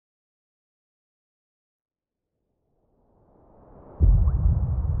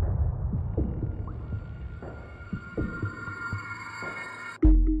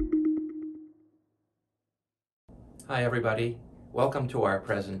Hi everybody, welcome to our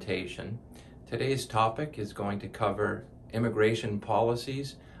presentation. Today's topic is going to cover immigration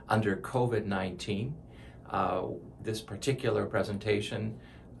policies under COVID-19. This particular presentation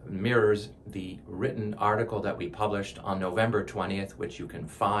mirrors the written article that we published on November 20th, which you can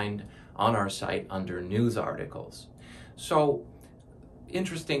find on our site under news articles. So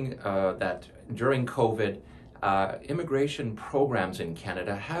interesting that during COVID, immigration programs in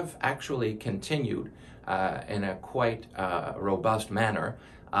Canada have actually continued in a quite robust manner.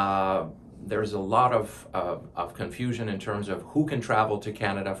 There's a lot of confusion in terms of who can travel to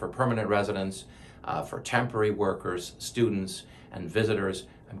Canada for permanent residents, for temporary workers, students, and visitors.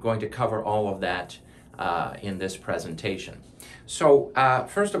 I'm going to cover all of that in this presentation. So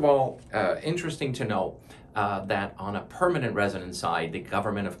first of all, interesting to know that on a permanent resident side, the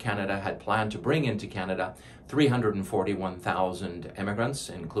Government of Canada had planned to bring into Canada 341,000 immigrants,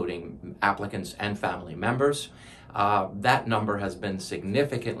 including applicants and family members. That number has been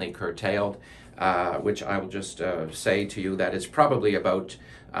significantly curtailed, which I will just say to you that is probably about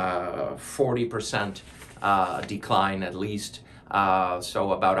 40% decline at least.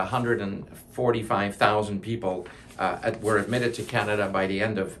 So about 145,000 people were admitted to Canada by the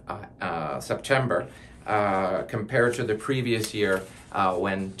end of September. Compared to the previous year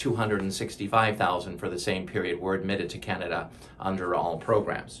when 265,000 for the same period were admitted to Canada under all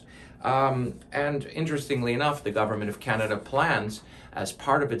programs. And interestingly enough, the Government of Canada plans, as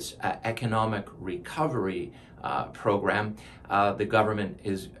part of its economic recovery program, the government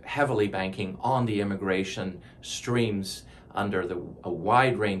is heavily banking on the immigration streams under a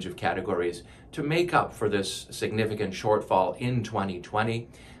wide range of categories to make up for this significant shortfall in 2020.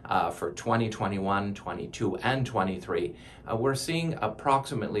 For 2021, 22, and 23, we're seeing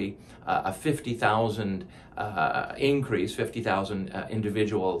approximately a 50,000 increase. 50,000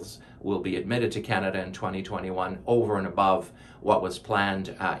 individuals will be admitted to Canada in 2021 over and above what was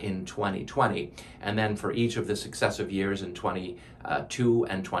planned in 2020. And then for each of the successive years in 22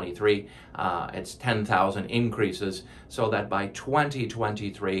 and 23, it's 10,000 increases, so that by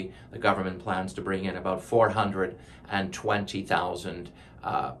 2023, the government plans to bring in about 420,000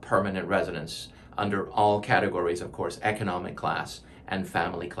 permanent residents under all categories, of course, economic class and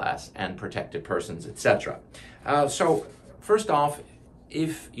family class and protected persons, etc. So first off,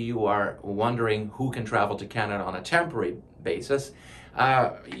 if you are wondering who can travel to Canada on a temporary basis,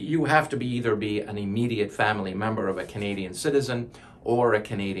 you have to either be an immediate family member of a Canadian citizen or a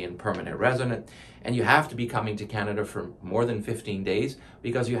Canadian permanent resident, and you have to be coming to Canada for more than 15 days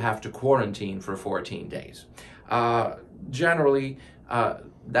because you have to quarantine for 14 days. Generally,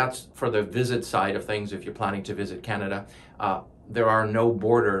 that's for the visit side of things. If you're planning to visit Canada, there are no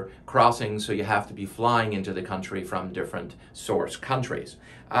border crossings, so you have to be flying into the country from different source countries.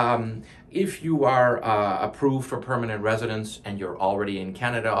 If you are approved for permanent residence and you're already in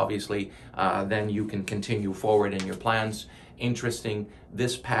Canada, obviously, then you can continue forward in your plans. Interesting,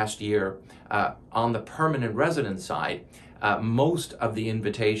 this past year, on the permanent resident side, most of the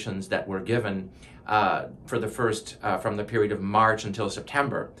invitations that were given for the first, from the period of March until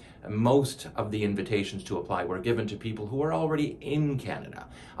September, most of the invitations to apply were given to people who are already in Canada,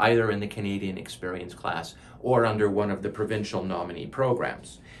 either in the Canadian Experience class or under one of the provincial nominee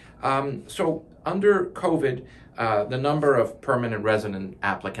programs. So under COVID, the number of permanent resident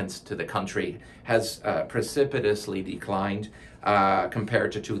applicants to the country has precipitously declined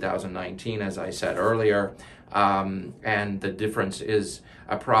compared to 2019, as I said earlier. And the difference is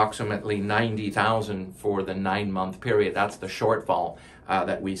approximately 90,000 for the 9-month period. That's the shortfall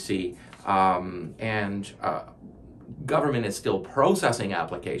that we see. Government is still processing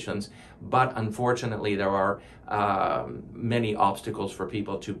applications, but unfortunately there are many obstacles for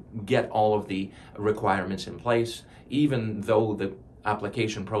people to get all of the requirements in place. Even though the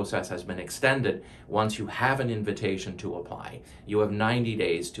application process has been extended, once you have an invitation to apply, you have 90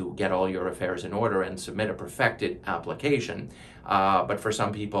 days to get all your affairs in order and submit a perfected application. But for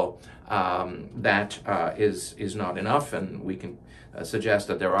some people, that is not enough, and we can suggest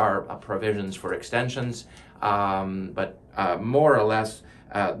that there are provisions for extensions, but more or less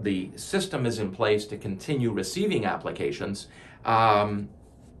the system is in place to continue receiving applications.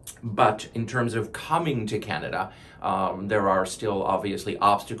 But in terms of coming to Canada, there are still obviously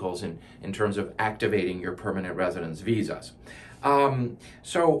obstacles in terms of activating your permanent residence visas.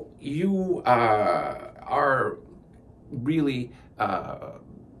 So you are really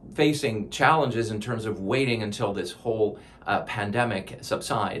facing challenges in terms of waiting until this whole pandemic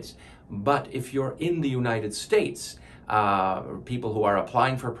subsides. But if you're in the United States, people who are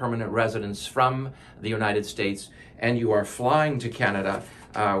applying for permanent residence from the United States and you are flying to Canada,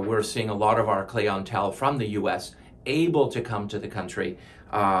 we're seeing a lot of our clientele from the U.S. able to come to the country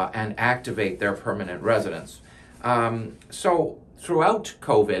and activate their permanent residence. So throughout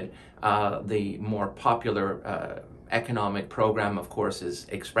COVID, the more popular economic program, of course, is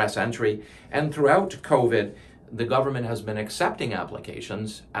Express Entry. And throughout COVID, the government has been accepting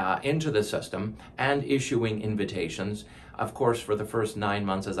applications into the system and issuing invitations. Of course, for the first 9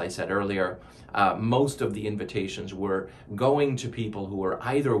 months, as I said earlier, most of the invitations were going to people who were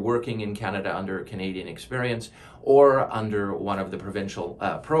either working in Canada under Canadian experience or under one of the provincial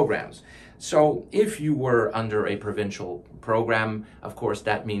programs. So if you were under a provincial program, of course,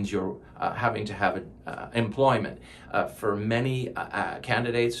 that means you're having to have employment. For many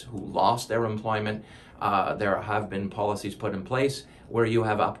candidates who lost their employment, there have been policies put in place where you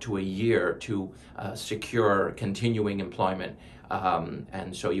have up to a year to secure continuing employment,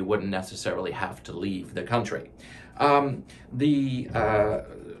 and so you wouldn't necessarily have to leave the country. The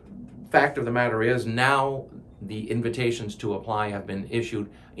fact of the matter is now the invitations to apply have been issued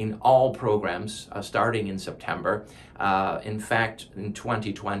in all programs starting in September. In fact, in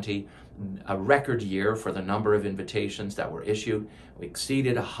 2020, a record year for the number of invitations that were issued. We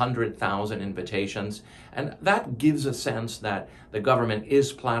exceeded 100,000 invitations, and that gives a sense that the government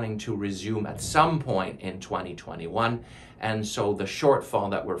is planning to resume at some point in 2021, and so the shortfall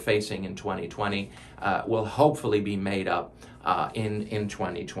that we're facing in 2020 will hopefully be made up in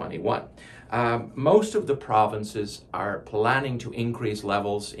 2021. Most of the provinces are planning to increase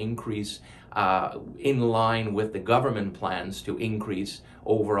levels, in line with the government plans to increase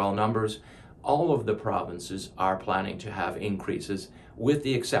overall numbers. All of the provinces are planning to have increases, with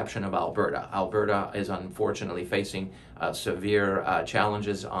the exception of Alberta. Alberta is unfortunately facing severe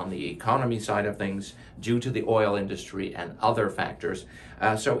challenges on the economy side of things due to the oil industry and other factors.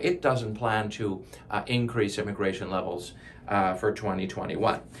 So it doesn't plan to increase immigration levels for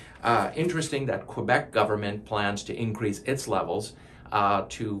 2021. Interesting that Quebec government plans to increase its levels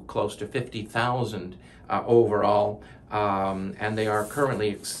to close to 50,000 overall, and they are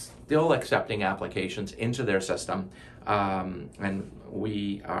currently still accepting applications into their system, and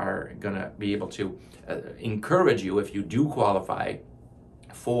we are going to be able to encourage you, if you do qualify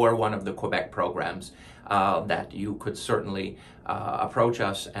for one of the Quebec programs, that you could certainly approach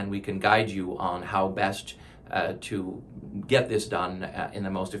us and we can guide you on how best to get this done in the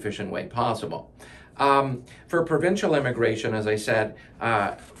most efficient way possible. For provincial immigration, as I said,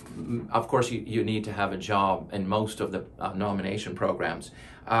 of course you need to have a job in most of the nomination programs.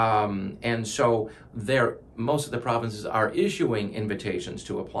 And so most of the provinces are issuing invitations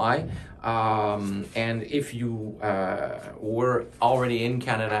to apply. And if you were already in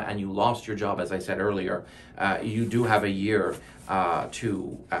Canada and you lost your job, as I said earlier, you do have a year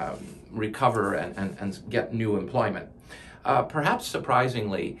to recover and get new employment. Perhaps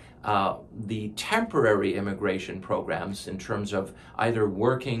surprisingly, the temporary immigration programs, in terms of either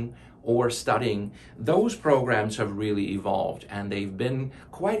working or studying, those programs have really evolved, and they've been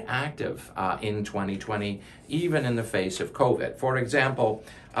quite active in 2020, even in the face of COVID. For example,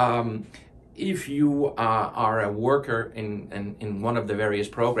 if you are a worker in one of the various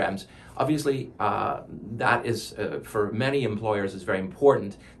programs, obviously that is, for many employers, is very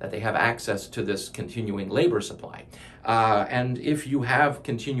important that they have access to this continuing labor supply. And if you have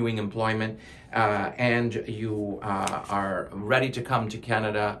continuing employment and you are ready to come to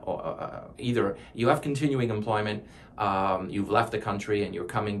Canada, or either you have continuing employment, you've left the country and you're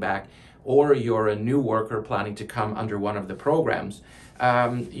coming back, or you're a new worker planning to come under one of the programs,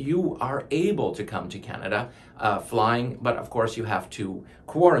 you are able to come to Canada flying, but of course you have to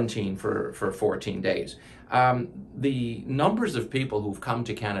quarantine for 14 days. The numbers of people who've come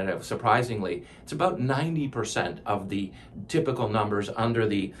to Canada, surprisingly, it's about 90% of the typical numbers under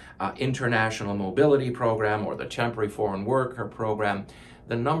the International Mobility Program or the Temporary Foreign Worker Program.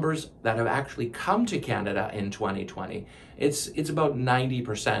 The numbers that have actually come to Canada in 2020, it's about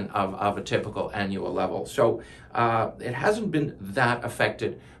 90% of a typical annual level. So it hasn't been that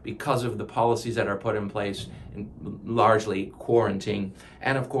affected because of the policies that are put in place, largely quarantine.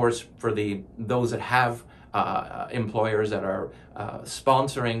 And of course, for those that have employers that are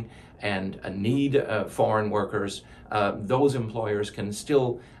sponsoring and need foreign workers, those employers can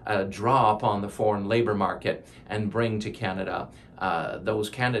still draw upon the foreign labor market and bring to Canada those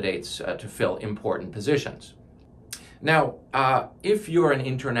candidates to fill important positions. Now, if you're an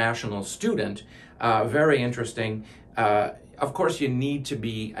international student, very interesting, of course you need to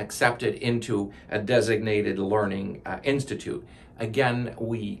be accepted into a designated learning institute. Again,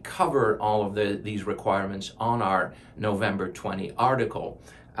 we cover all of these requirements on our November 20 article,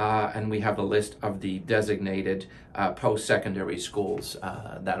 and we have a list of the designated post-secondary schools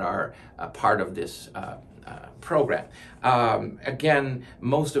that are part of this program. Again,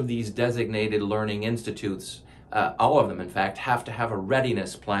 most of these designated learning institutes, all of them in fact, have to have a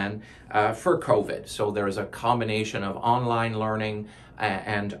readiness plan for COVID. So there is a combination of online learning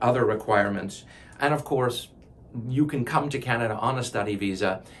and other requirements. And of course, you can come to Canada on a study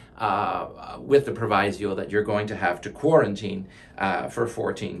visa with the proviso that you're going to have to quarantine for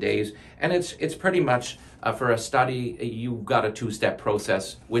 14 days. And it's pretty much for a study, you've got a two-step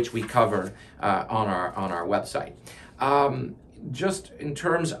process, which we cover on our website. Just in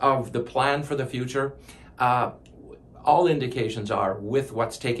terms of the plan for the future, all indications are, with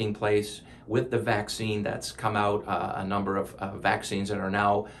what's taking place, with the vaccine that's come out, a number of vaccines that are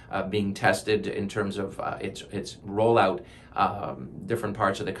now being tested in terms of its rollout. Different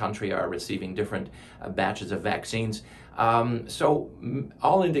parts of the country are receiving different batches of vaccines. So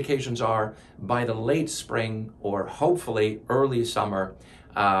all indications are, by the late spring or hopefully early summer,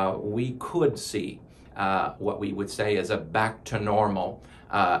 we could see what we would say is a back to normal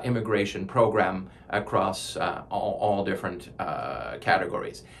immigration program across all different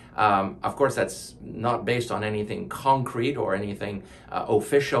categories. Of course, that's not based on anything concrete or anything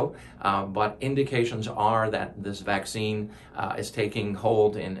official, but indications are that this vaccine is taking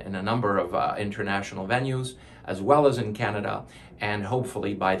hold in a number of international venues, as well as in Canada, and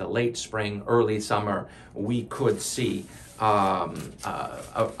hopefully by the late spring, early summer, we could see a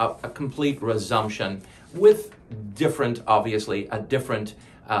complete resumption with different, obviously, a different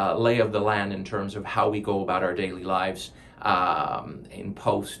lay of the land in terms of how we go about our daily lives in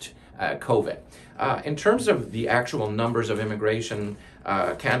post-COVID. In terms of the actual numbers of immigration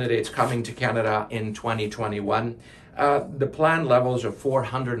candidates coming to Canada in 2021, the planned levels of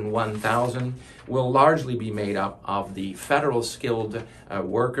 401,000 will largely be made up of the federal skilled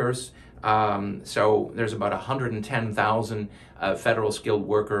workers. So there's about 110,000 federal skilled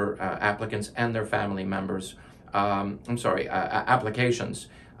worker applicants and their family members, applications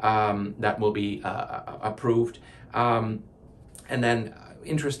that will be approved. And then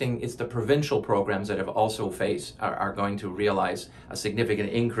interesting, it's the provincial programs that have also are going to realize a significant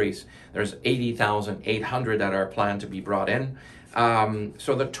increase. There's 80,800 that are planned to be brought in.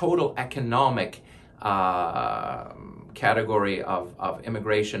 So the total economic category of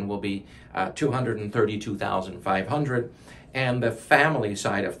immigration will be 232,500, and the family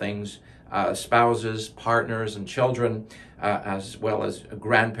side of things, spouses, partners, and children, as well as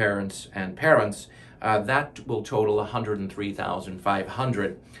grandparents and parents, that will total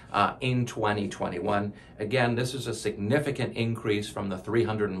 103,500 in 2021. Again, this is a significant increase from the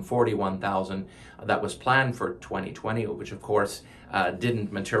 341,000 that was planned for 2020, which of course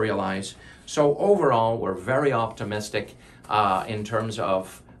didn't materialize. So overall, we're very optimistic in terms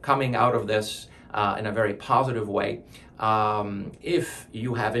of coming out of this in a very positive way. If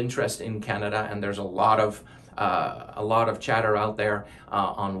you have interest in Canada, and there's a lot of chatter out there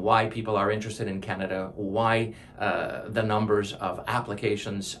on why people are interested in Canada, why the numbers of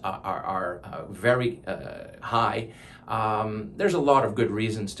applications are very high. There's a lot of good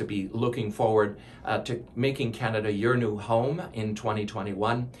reasons to be looking forward to making Canada your new home in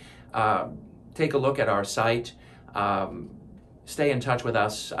 2021. Take a look at our site. Stay in touch with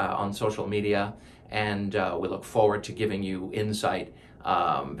us on social media, and we look forward to giving you insight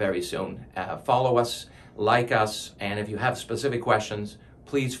very soon. Follow us, like us, and if you have specific questions,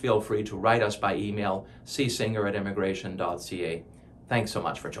 please feel free to write us by email, csinger@immigration.ca. Thanks so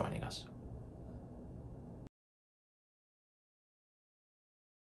much for joining us.